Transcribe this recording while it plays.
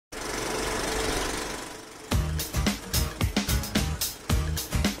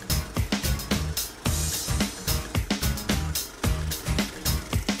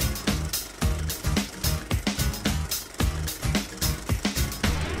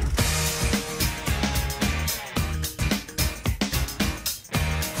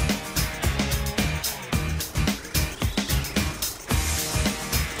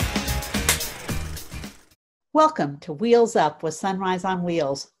Welcome to Wheels Up with Sunrise on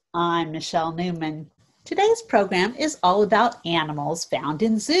Wheels. I'm Michelle Newman. Today's program is all about animals found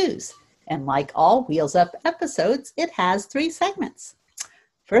in zoos. And like all Wheels Up episodes, it has 3 segments.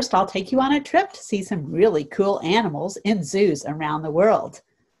 First, I'll take you on a trip to see some really cool animals in zoos around the world.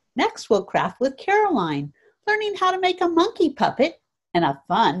 Next, we'll craft with Caroline, learning how to make a monkey puppet and a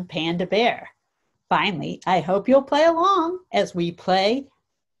fun panda bear. Finally, I hope you'll play along as we play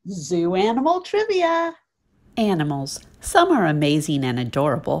Zoo Animal Trivia. Animals. Some are amazing and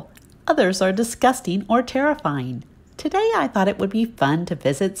adorable. Others are disgusting or terrifying. Today I thought it would be fun to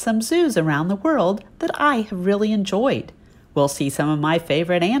visit some zoos around the world that I have really enjoyed. We'll see some of my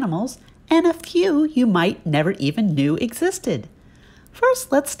favorite animals and a few you might never even knew existed.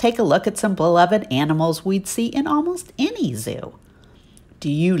 First, let's take a look at some beloved animals we'd see in almost any zoo.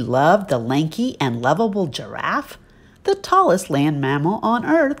 Do you love the lanky and lovable giraffe? The tallest land mammal on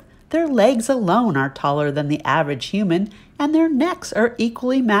Earth. Their legs alone are taller than the average human, and their necks are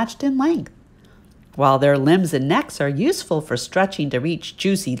equally matched in length. While their limbs and necks are useful for stretching to reach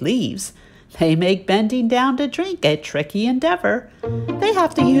juicy leaves, they make bending down to drink a tricky endeavor. They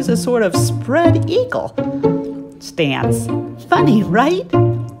have to use a sort of spread eagle stance. Funny, right?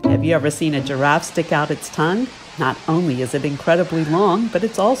 Have you ever seen a giraffe stick out its tongue? Not only is it incredibly long, but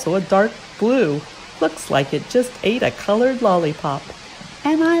it's also a dark blue. Looks like it just ate a colored lollipop.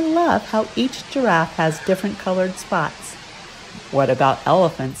 And I love how each giraffe has different colored spots. What about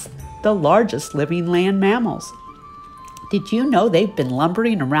elephants, the largest living land mammals? Did you know they've been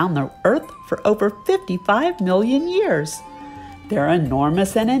lumbering around the earth for over 55 million years? They're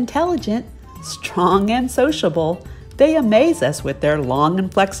enormous and intelligent, strong and sociable. They amaze us with their long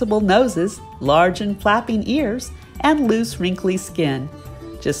and flexible noses, large and flapping ears, and loose, wrinkly skin.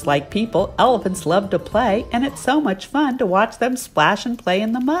 Just like people, elephants love to play, and it's so much fun to watch them splash and play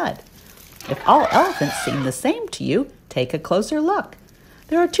in the mud. If all elephants seem the same to you, take a closer look.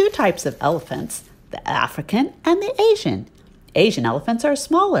 There are 2 types of elephants, the African and the Asian. Asian elephants are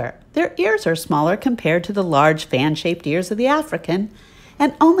smaller. Their ears are smaller compared to the large fan-shaped ears of the African,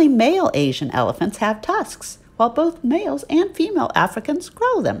 and only male Asian elephants have tusks, while both males and female Africans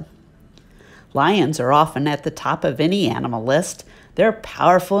grow them. Lions are often at the top of any animal list. They're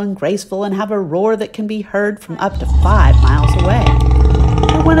powerful and graceful and have a roar that can be heard from up to 5 miles away.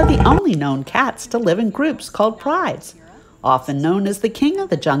 They're one of the only known cats to live in groups called prides. Often known as the king of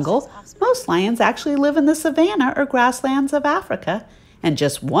the jungle, most lions actually live in the savanna or grasslands of Africa, and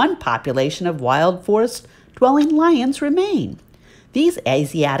just 1 population of wild forest-dwelling lions remain. These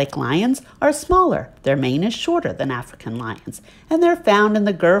Asiatic lions are smaller, their mane is shorter than African lions, and they're found in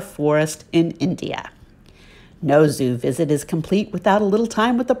the Gir forest in India. No zoo visit is complete without a little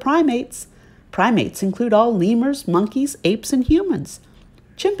time with the primates. Primates include all lemurs, monkeys, apes, and humans.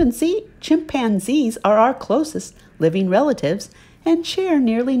 Chimpanzees are our closest living relatives and share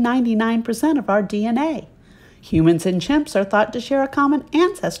nearly 99% of our DNA. Humans and chimps are thought to share a common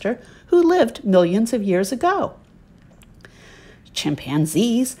ancestor who lived millions of years ago.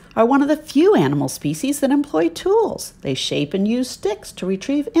 Chimpanzees are one of the few animal species that employ tools. They shape and use sticks to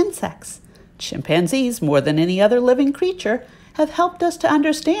retrieve insects. Chimpanzees, more than any other living creature, have helped us to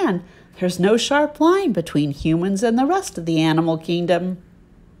understand there's no sharp line between humans and the rest of the animal kingdom.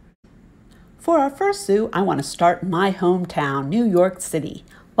 For our first zoo, I want to start in my hometown, New York City.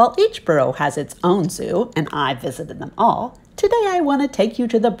 While each borough has its own zoo, and I've visited them all, today I want to take you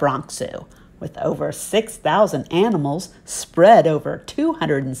to the Bronx Zoo. With over 6,000 animals spread over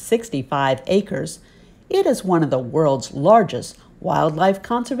 265 acres, it is one of the world's largest wildlife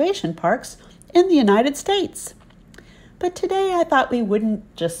conservation parks in the United States. But today I thought we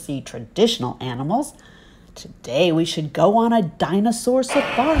wouldn't just see traditional animals. Today we should go on a dinosaur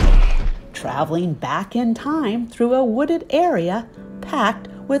safari, traveling back in time through a wooded area packed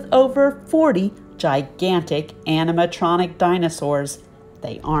with over 40 gigantic animatronic dinosaurs.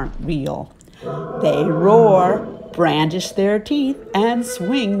 They aren't real. They roar, brandish their teeth, and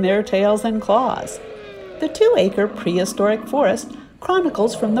swing their tails and claws. The 2-acre prehistoric forest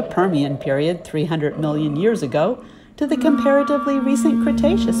chronicles from the Permian period 300 million years ago to the comparatively recent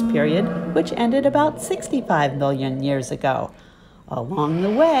Cretaceous period, which ended about 65 million years ago. Along the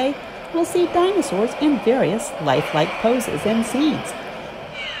way, we'll see dinosaurs in various lifelike poses and scenes,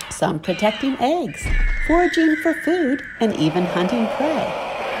 some protecting eggs, foraging for food, and even hunting prey.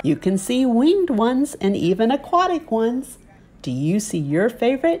 You can see winged ones and even aquatic ones. Do you see your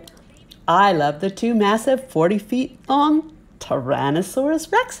favorite? I love the 2 massive 40 feet long Tyrannosaurus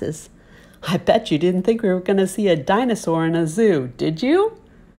rexes. I bet you didn't think we were going to see a dinosaur in a zoo, did you?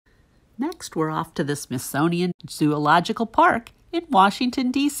 Next, we're off to the Smithsonian Zoological Park in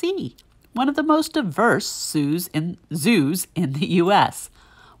Washington, D.C., one of the most diverse zoos in the U.S.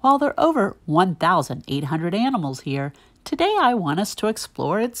 While there are over 1,800 animals here, today I want us to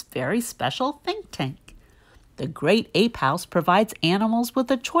explore its very special think tank. The Great Ape House provides animals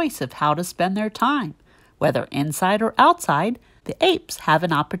with a choice of how to spend their time. Whether inside or outside, the apes have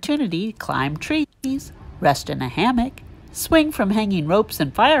an opportunity to climb trees, rest in a hammock, swing from hanging ropes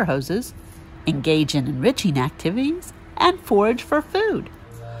and fire hoses, engage in enriching activities, and forage for food.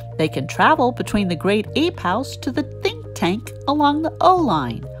 They can travel between the Great Ape House to the think tank along the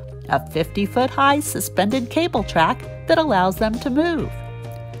O-line, a 50-foot-high suspended cable track that allows them to move.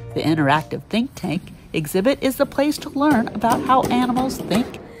 The interactive think tank exhibit is the place to learn about how animals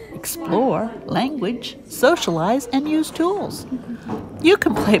think, explore, language, socialize, and use tools. You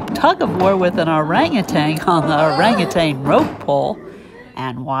can play tug of war with an orangutan on the orangutan rope pole,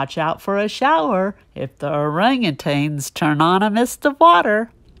 and watch out for a shower if the orangutans turn on a mist of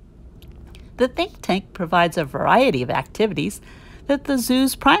water. The think tank provides a variety of activities that the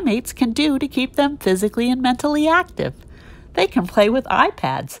zoo's primates can do to keep them physically and mentally active. They can play with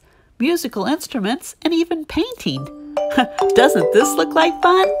iPads, musical instruments, and even painting. Doesn't this look like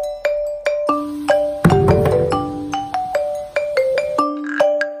fun?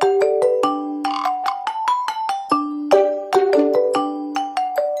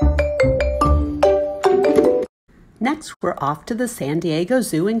 Next, we're off to the San Diego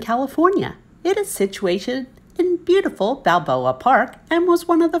Zoo in California. It is situated in beautiful Balboa Park and was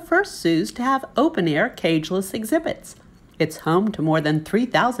one of the first zoos to have open-air cageless exhibits. It's home to more than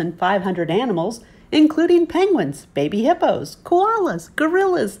 3,500 animals, including penguins, baby hippos, koalas,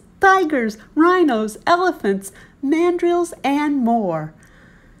 gorillas, tigers, rhinos, elephants, mandrills, and more.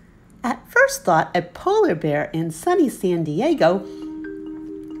 At first thought, a polar bear in sunny San Diego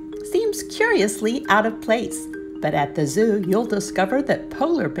seems curiously out of place. But at the zoo, you'll discover that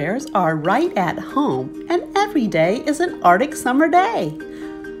polar bears are right at home, and every day is an Arctic summer day.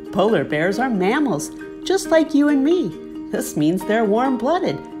 Polar bears are mammals, just like you and me. This means they're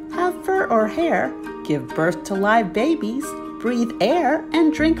warm-blooded, have fur or hair, give birth to live babies, breathe air,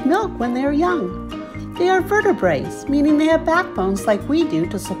 and drink milk when they're young. They are vertebrates, meaning they have backbones like we do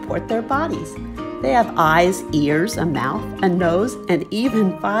to support their bodies. They have eyes, ears, a mouth, a nose, and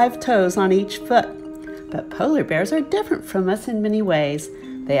even 5 toes on each foot. But polar bears are different from us in many ways.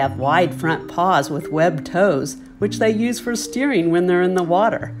 They have wide front paws with webbed toes, which they use for steering when they're in the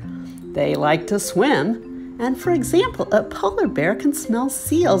water. They like to swim. And for example, a polar bear can smell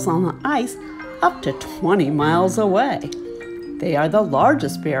seals on the ice up to 20 miles away. They are the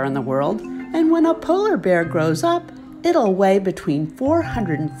largest bear in the world, and when a polar bear grows up, it'll weigh between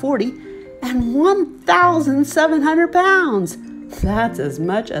 440 and 1,700 pounds. That's as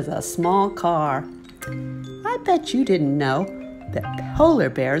much as a small car. I bet you didn't know that polar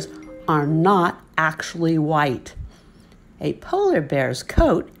bears are not actually white. A polar bear's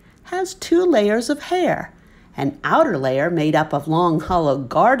coat has 2 layers of hair, an outer layer made up of long, hollow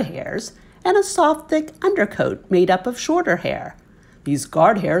guard hairs, and a soft, thick undercoat made up of shorter hair. These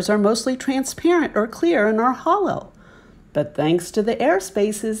guard hairs are mostly transparent or clear and are hollow. But thanks to the air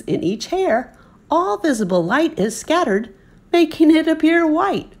spaces in each hair, all visible light is scattered, making it appear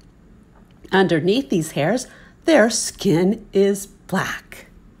white. Underneath these hairs, their skin is black.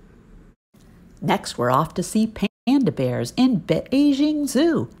 Next, we're off to see panda bears in Beijing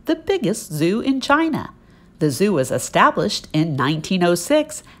Zoo, the biggest zoo in China. The zoo was established in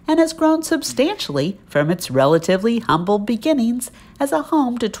 1906 and has grown substantially from its relatively humble beginnings as a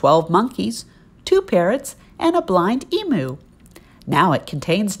home to 12 monkeys, 2 parrots, and a blind emu. Now it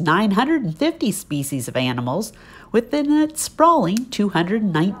contains 950 species of animals within its sprawling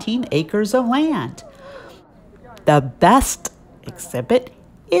 219 acres of land. The best exhibit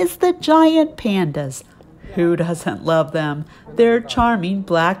is the giant pandas. Who doesn't love them? Their charming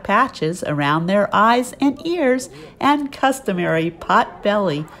black patches around their eyes and ears and customary pot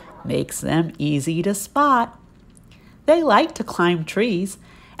belly makes them easy to spot. They like to climb trees,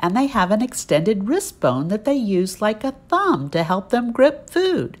 and they have an extended wrist bone that they use like a thumb to help them grip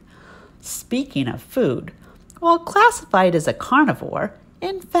food. Speaking of food, while classified as a carnivore,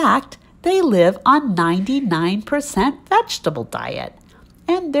 in fact, they live on 99% vegetable diet.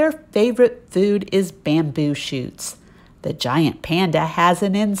 And their favorite food is bamboo shoots. The giant panda has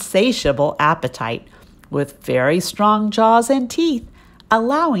an insatiable appetite, with very strong jaws and teeth,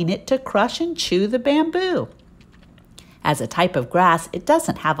 allowing it to crush and chew the bamboo. As a type of grass, it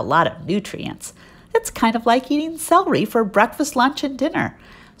doesn't have a lot of nutrients. It's kind of like eating celery for breakfast, lunch, and dinner.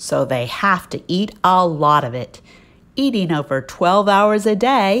 So they have to eat a lot of it, eating over 12 hours a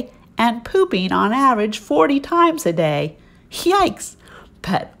day and pooping on average 40 times a day. Yikes!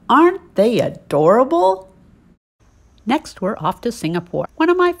 But aren't they adorable? Next, we're off to Singapore, one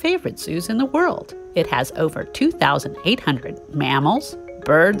of my favorite zoos in the world. It has over 2,800 mammals,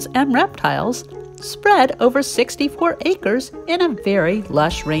 birds, and reptiles spread over 64 acres in a very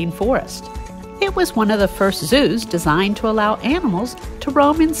lush rainforest. It was one of the first zoos designed to allow animals to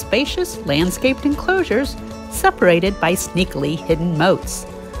roam in spacious landscaped enclosures separated by sneakily hidden moats.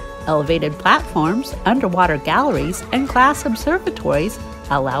 Elevated platforms, underwater galleries, and glass observatories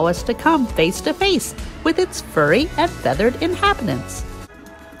allow us to come face to face with its furry and feathered inhabitants.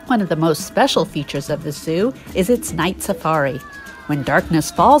 One of the most special features of the zoo is its night safari. When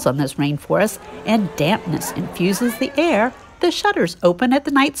darkness falls on this rainforest and dampness infuses the air, the shutters open at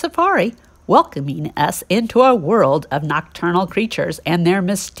the night safari, welcoming us into a world of nocturnal creatures and their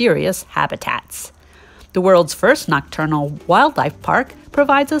mysterious habitats. The world's first nocturnal wildlife park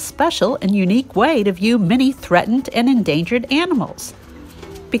provides a special and unique way to view many threatened and endangered animals.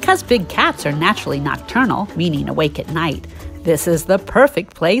 Because big cats are naturally nocturnal, meaning awake at night, this is the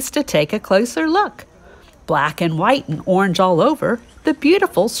perfect place to take a closer look. Black and white and orange all over, the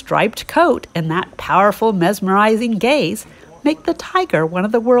beautiful striped coat and that powerful, mesmerizing gaze make the tiger one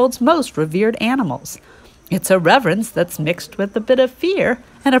of the world's most revered animals. It's a reverence that's mixed with a bit of fear,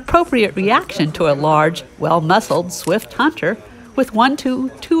 an appropriate reaction to a large, well-muscled, swift hunter with 1 to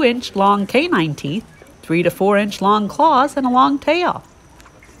 2 inch long canine teeth, 3 to 4 inch long claws, and a long tail.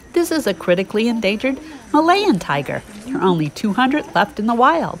 This is a critically endangered Malayan tiger. There are only 200 left in the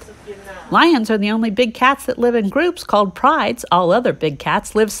wild. Lions are the only big cats that live in groups called prides. All other big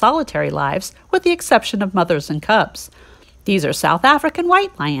cats live solitary lives, with the exception of mothers and cubs. These are South African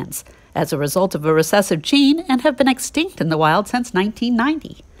white lions, as a result of a recessive gene, and have been extinct in the wild since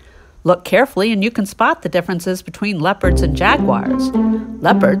 1990. Look carefully and you can spot the differences between leopards and jaguars.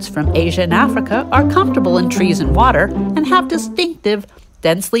 Leopards from Asia and Africa are comfortable in trees and water and have distinctive,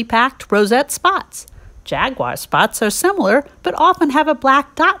 densely packed rosette spots. Jaguar spots are similar, but often have a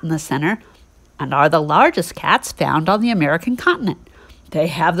black dot in the center and are the largest cats found on the American continent. They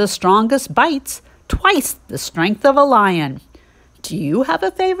have the strongest bites, twice the strength of a lion. Do you have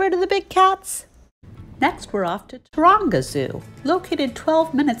a favorite of the big cats? Next, we're off to Taronga Zoo. Located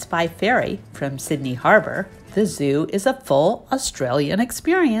 12 minutes by ferry from Sydney Harbor, the zoo is a full Australian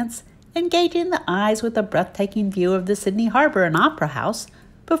experience, engaging the eyes with a breathtaking view of the Sydney Harbor and Opera House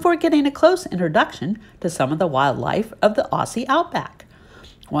before getting a close introduction to some of the wildlife of the Aussie outback.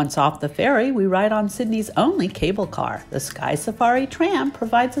 Once off the ferry, we ride on Sydney's only cable car. The Sky Safari tram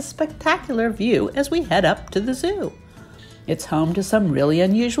provides a spectacular view as we head up to the zoo. It's home to some really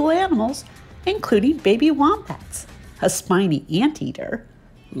unusual animals, including baby wombats, a spiny anteater,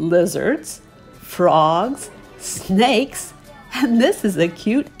 lizards, frogs, snakes, and this is a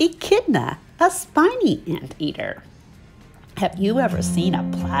cute echidna, a spiny anteater. Have you ever seen a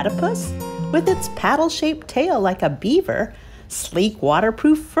platypus? With its paddle-shaped tail like a beaver, sleek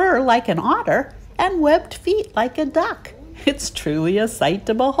waterproof fur like an otter, and webbed feet like a duck. It's truly a sight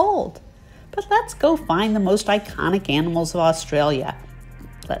to behold. But let's go find the most iconic animals of Australia.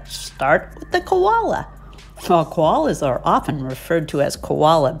 Let's start with the koala. While koalas are often referred to as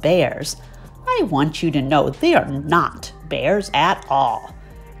koala bears, I want you to know they are not bears at all.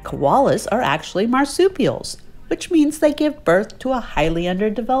 Koalas are actually marsupials, which means they give birth to a highly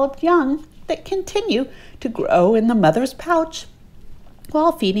underdeveloped young that continue to grow in the mother's pouch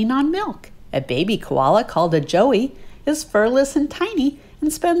while feeding on milk. A baby koala called a joey is furless and tiny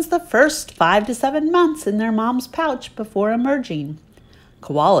and spends the first 5 to 7 months in their mom's pouch before emerging.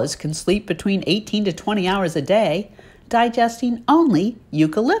 Koalas can sleep between 18 to 20 hours a day, digesting only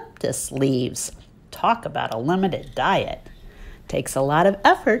eucalyptus leaves. Talk about a limited diet. Takes a lot of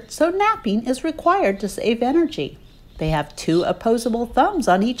effort, so napping is required to save energy. They have 2 opposable thumbs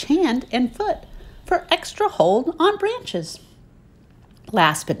on each hand and foot for extra hold on branches.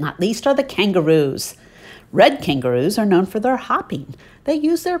 Last but not least are the kangaroos. Red kangaroos are known for their hopping. They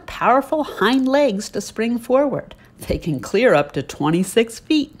use their powerful hind legs to spring forward. They can clear up to 26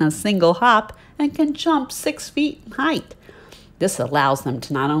 feet in a single hop and can jump 6 feet in height. This allows them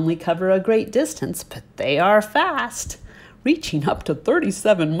to not only cover a great distance, but they are fast, reaching up to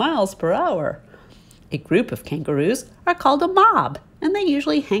 37 miles per hour. A group of kangaroos are called a mob, and they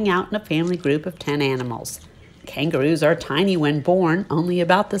usually hang out in a family group of 10 animals. Kangaroos are tiny when born, only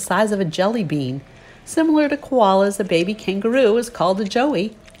about the size of a jelly bean. Similar to koalas, a baby kangaroo is called a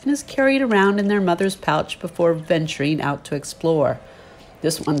joey and is carried around in their mother's pouch before venturing out to explore.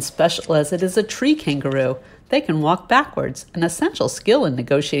 This one's special as it is a tree kangaroo. They can walk backwards, an essential skill in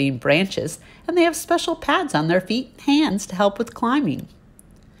negotiating branches, and they have special pads on their feet and hands to help with climbing.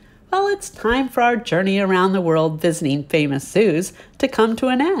 Well, it's time for our journey around the world visiting famous zoos to come to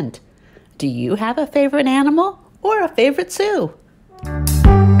an end. Do you have a favorite animal or a favorite zoo?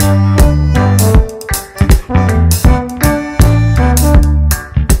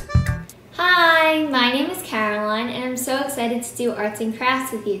 Hi, my name is Caroline and I'm so excited to do arts and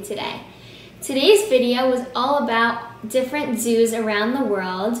crafts with you today. Today's video was all about different zoos around the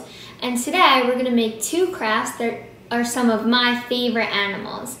world, and today we're going to make two crafts that are some of my favorite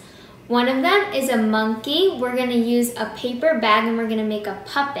animals. One of them is a monkey. We're going to use a paper bag and we're going to make a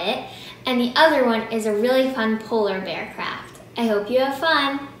puppet, and the other one is a really fun polar bear craft. I hope you have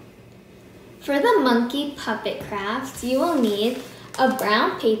fun. For the monkey puppet craft, you will need a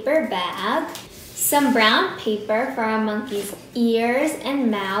brown paper bag, some brown paper for our monkey's ears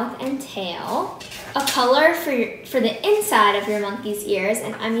and mouth and tail, a color for the inside of your monkey's ears,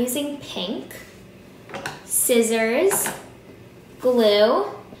 and I'm using pink, scissors,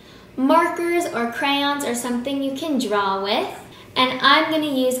 glue, markers or crayons or something you can draw with, and I'm going to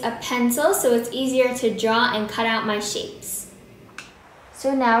use a pencil so it's easier to draw and cut out my shapes.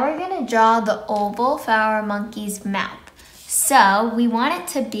 So now we're going to draw the oval for our monkey's mouth. So we want it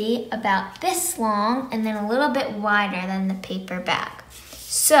to be about this long and then a little bit wider than the paper bag.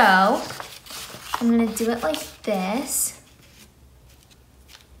 So I'm going to do it like this.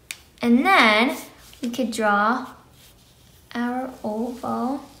 And then we could draw our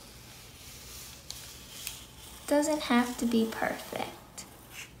oval. Doesn't have to be perfect.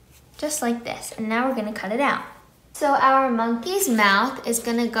 Just like this. And now we're going to cut it out. So our monkey's mouth is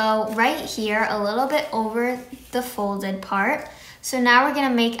going to go right here, a little bit over the folded part. So now we're going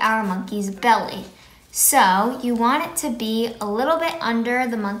to make our monkey's belly. So you want it to be a little bit under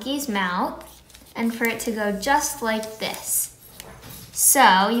the monkey's mouth and for it to go just like this.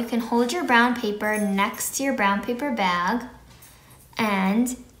 So you can hold your brown paper next to your brown paper bag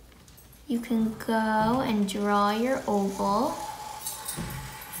and you can go and draw your oval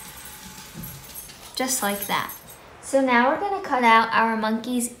just like that. So now we're going to cut out our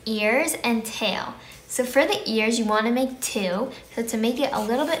monkey's ears and tail. So for the ears, you want to make two. So to make it a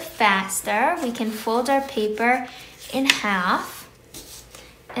little bit faster, we can fold our paper in half.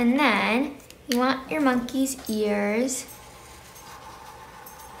 And then you want your monkey's ears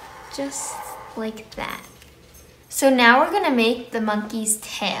just like that. So now we're going to make the monkey's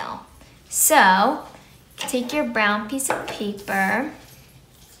tail. So take your brown piece of paper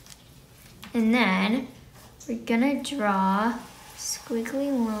and then we're gonna draw a squiggly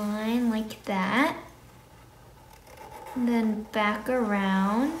line like that, and then back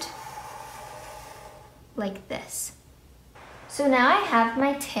around like this. So now I have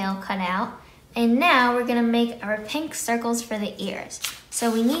my tail cut out, and now we're gonna make our pink circles for the ears.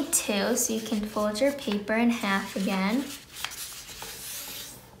 So we need two, so you can fold your paper in half again.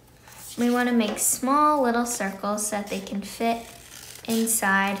 We wanna make small little circles so that they can fit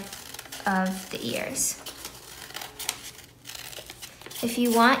inside of the ears. If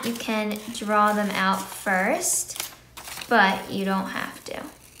you want, you can draw them out first, but you don't have to.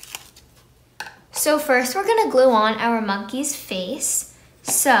 So first we're gonna glue on our monkey's face.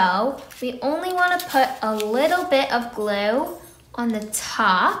 So we only wanna put a little bit of glue on the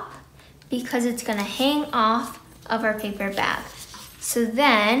top because it's gonna hang off of our paper bag. So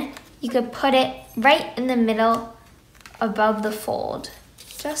then you could put it right in the middle above the fold,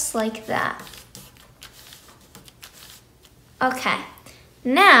 just like that. Okay.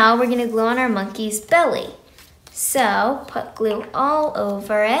 Now we're gonna glue on our monkey's belly. So put glue all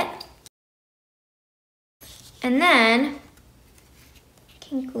over it. And then you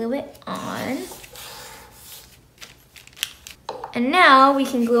can glue it on. And now we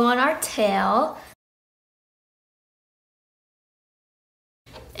can glue on our tail.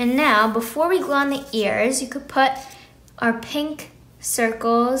 And now before we glue on the ears, you could put our pink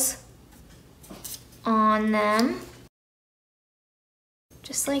circles on them.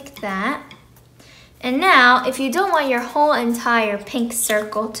 Just like that. And now, if you don't want your whole entire pink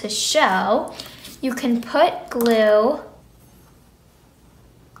circle to show, you can put glue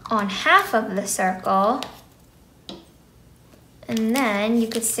on half of the circle, and then you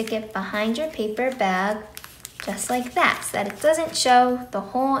could stick it behind your paper bag, just like that, so that it doesn't show the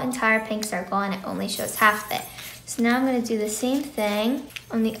whole entire pink circle and it only shows half of it. So now I'm going to do the same thing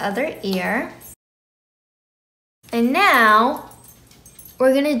on the other ear. And now,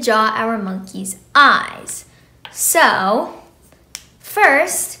 we're gonna draw our monkey's eyes. So,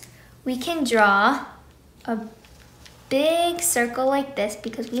 first, we can draw a big circle like this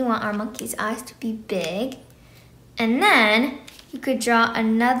because we want our monkey's eyes to be big. And then, you could draw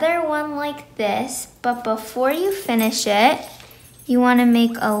another one like this, but before you finish it, you want to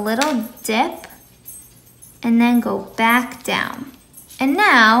make a little dip and then go back down. And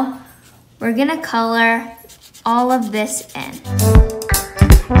now we're gonna color all of this in.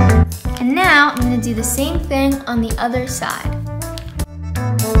 And now I'm gonna do the same thing on the other side.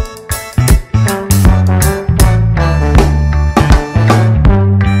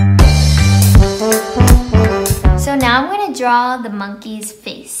 So now I'm gonna draw the monkey's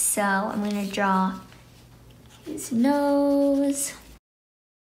face. So I'm gonna draw his nose.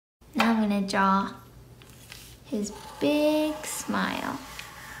 Now I'm gonna draw his big smile.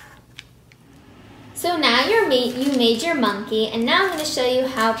 So now you made your monkey, and now I'm going to show you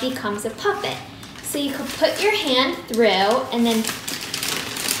how it becomes a puppet. So you can put your hand through and then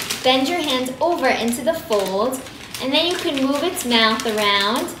bend your hand over into the fold, and then you can move its mouth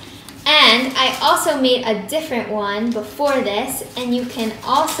around. And I also made a different one before this, and you can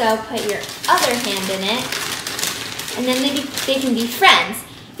also put your other hand in it, and then they can be friends.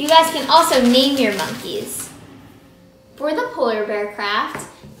 You guys can also name your monkeys. For the polar bear craft,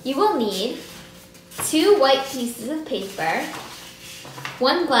 you will need 2 white pieces of paper,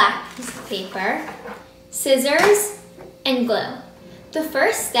 1 black piece of paper, scissors, and glue. The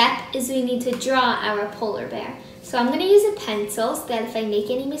first step is we need to draw our polar bear. So I'm going to use a pencil so that if I make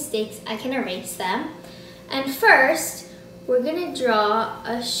any mistakes, I can erase them. And first, we're going to draw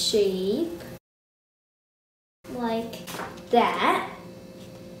a shape like that.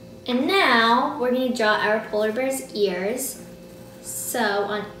 And now we're going to draw our polar bear's ears. So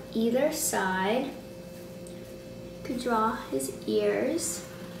on either side, you could draw his ears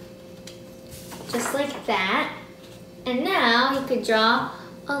just like that. And now you could draw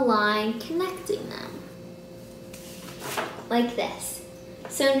a line connecting them like this.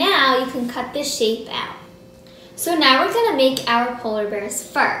 So now you can cut this shape out. So now we're going to make our polar bear's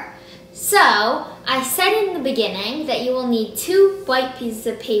fur. So I said in the beginning that you will need 2 white pieces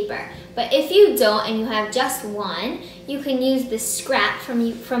of paper, but if you don't and you have just 1, you can use the scrap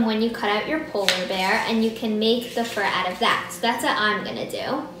from when you cut out your polar bear, and you can make the fur out of that. So that's what I'm gonna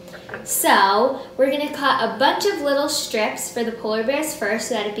do. So we're gonna cut a bunch of little strips for the polar bear's fur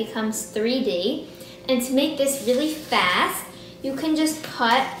so that it becomes 3D. And to make this really fast, you can just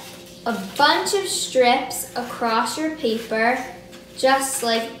cut a bunch of strips across your paper just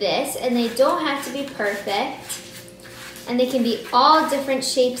like this, and they don't have to be perfect, and they can be all different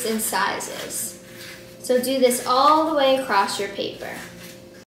shapes and sizes. So do this all the way across your paper.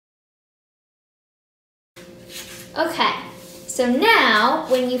 Okay, so now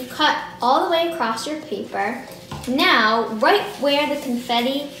when you've cut all the way across your paper, now right where the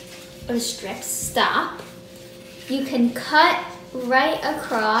confetti or strips stop, you can cut right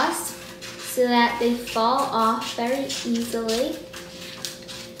across so that they fall off very easily.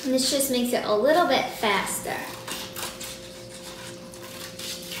 And this just makes it a little bit faster.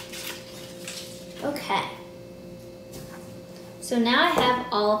 Okay. So now I have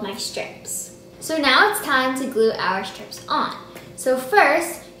all of my strips. So now it's time to glue our strips on. So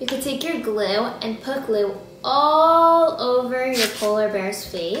first, you can take your glue and put glue all over your polar bear's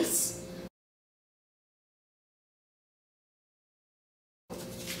face.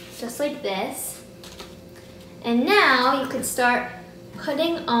 Just like this. And now you can start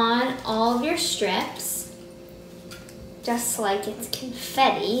putting on all of your strips, just like it's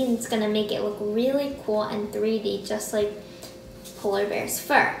confetti, and it's gonna make it look really cool and 3D, just like polar bear's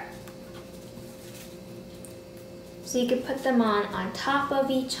fur. So you can put them on top of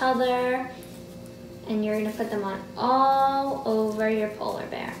each other, and you're gonna put them on all over your polar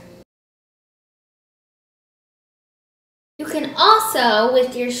bear. You can also,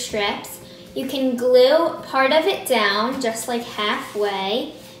 with your strips, you can glue part of it down just like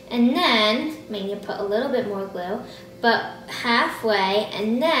halfway, and then, I mean, you put a little bit more glue, but halfway,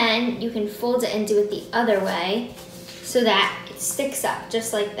 and then you can fold it and do it the other way so that it sticks up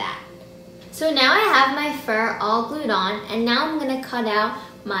just like that. So now I have my fur all glued on, and now I'm gonna cut out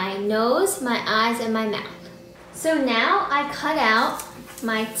my nose, my eyes, and my mouth. So now I cut out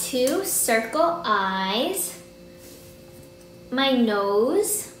my 2 circle eyes, my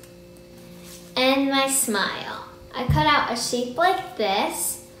nose, and my smile. I cut out a shape like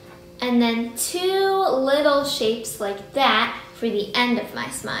this, and then 2 little shapes like that for the end of my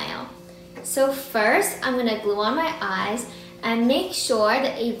smile. So first, I'm gonna glue on my eyes, and make sure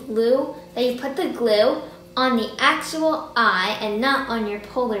that you put the glue on the actual eye and not on your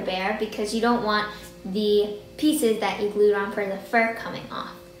polar bear, because you don't want the pieces that you glued on for the fur coming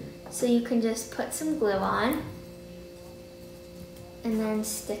off. So you can just put some glue on, and then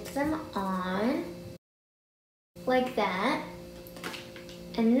stick them on like that.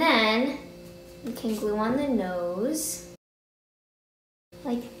 And then you can glue on the nose.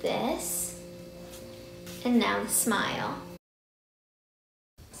 like this. And now the smile.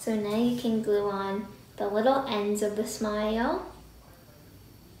 So now you can glue on the little ends of the smile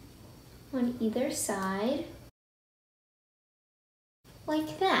on either side,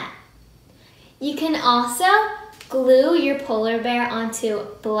 like that. You can also glue your polar bear onto a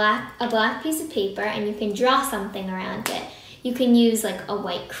black piece of paper, and you can draw something around it. You can use like a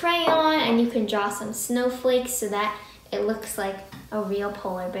white crayon, and you can draw some snowflakes so that it looks like a real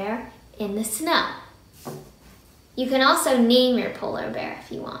polar bear in the snow. You can also name your polar bear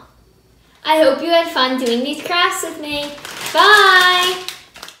if you want. I hope you had fun doing these crafts with me. Bye!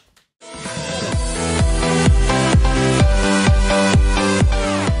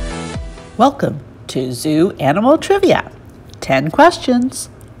 Welcome to Zoo Animal Trivia. 10 questions,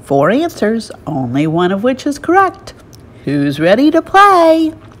 4 answers, only one of which is correct. Who's ready to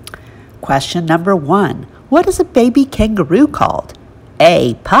play? Question number 1. What is a baby kangaroo called?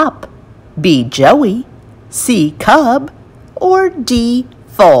 A, pup, B, joey, C, cub, or D,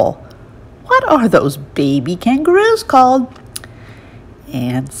 foal? What are those baby kangaroos called?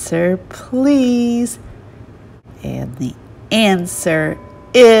 Answer, please. And the answer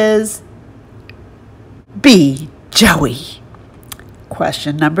is B, joey.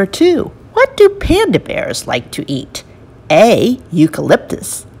 Question number 2. What do panda bears like to eat? A,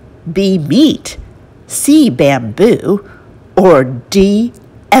 eucalyptus, B, meat, C, bamboo, or D,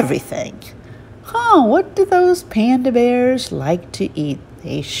 everything? Oh, what do those panda bears like to eat?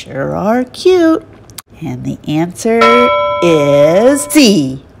 They sure are cute. And the answer is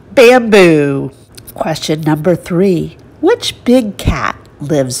C, bamboo. Question number 3. Which big cat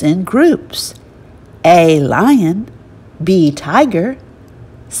lives in groups? A, lion, B, tiger,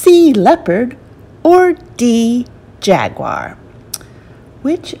 C, leopard, or D, jaguar?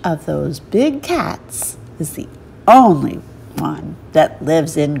 Which of those big cats is the only one that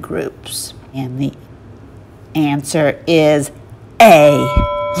lives in groups? And the answer is A,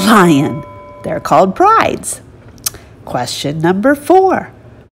 lion. They're called prides. Question number 4.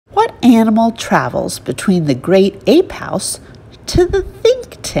 What animal travels between the Great Ape House to the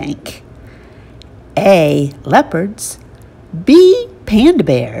think tank? A, leopards, B, panda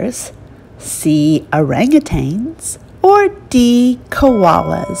bears, C, orangutans, or D,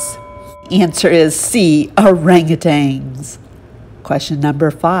 koalas? Answer is C, orangutans. Question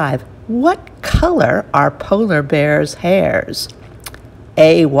number 5. What color are polar bears' hairs?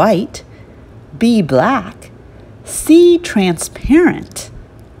 A, white, B, black, C, transparent,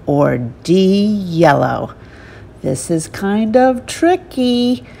 or D, yellow? This is kind of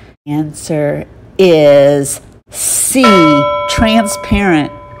tricky. Answer is C,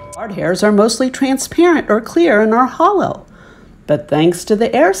 transparent. Our hairs are mostly transparent or clear and are hollow. But thanks to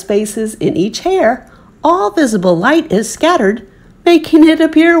the air spaces in each hair, all visible light is scattered, making it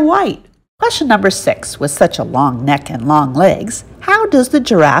appear white. Question number 6. With such a long neck and long legs, how does the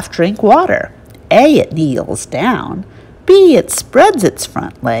giraffe drink water? A, it kneels down, B, it spreads its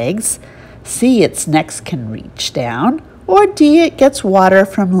front legs, C, its neck can reach down, or D, it gets water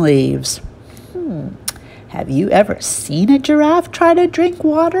from leaves. Have you ever seen a giraffe try to drink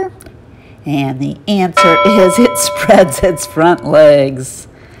water? And the answer is it spreads its front legs.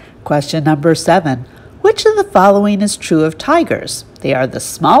 Question number 7. Which of the following is true of tigers? They are the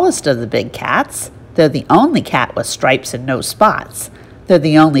smallest of the big cats. They're the only cat with stripes and no spots. They're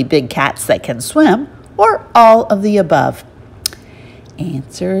the only big cats that can swim, or all of the above.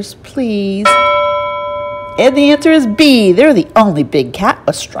 Answers, please. And the answer is B. They're the only big cat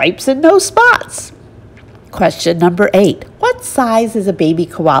with stripes and no spots. Question number 8. What size is a baby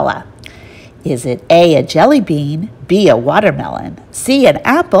koala? Is it A, a jelly bean, B, a watermelon, C, an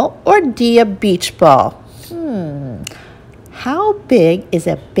apple, or D, a beach ball? How big is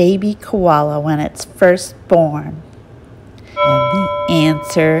a baby koala when it's first born? And the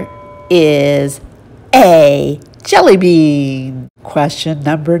answer is A, jelly bean. Question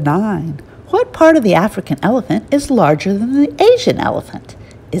number 9. What part of the African elephant is larger than the Asian elephant?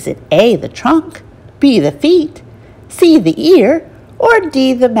 Is it A, the trunk, B, the feet, C, the ear, or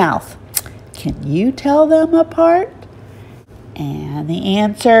D, the mouth? Can you tell them apart? And the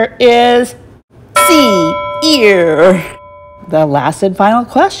answer is C, ear. The last and final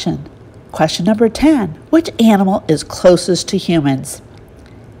question. Question number 10. Which animal is closest to humans?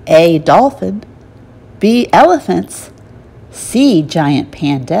 A, dolphin, B, elephants, C, giant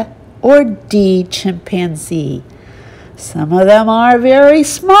panda, or D, chimpanzee? Some of them are very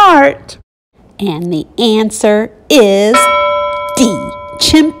smart. And the answer is D,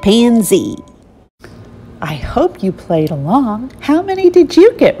 chimpanzee. I hope you played along. How many did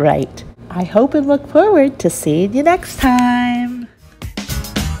you get right? I hope and look forward to seeing you next time.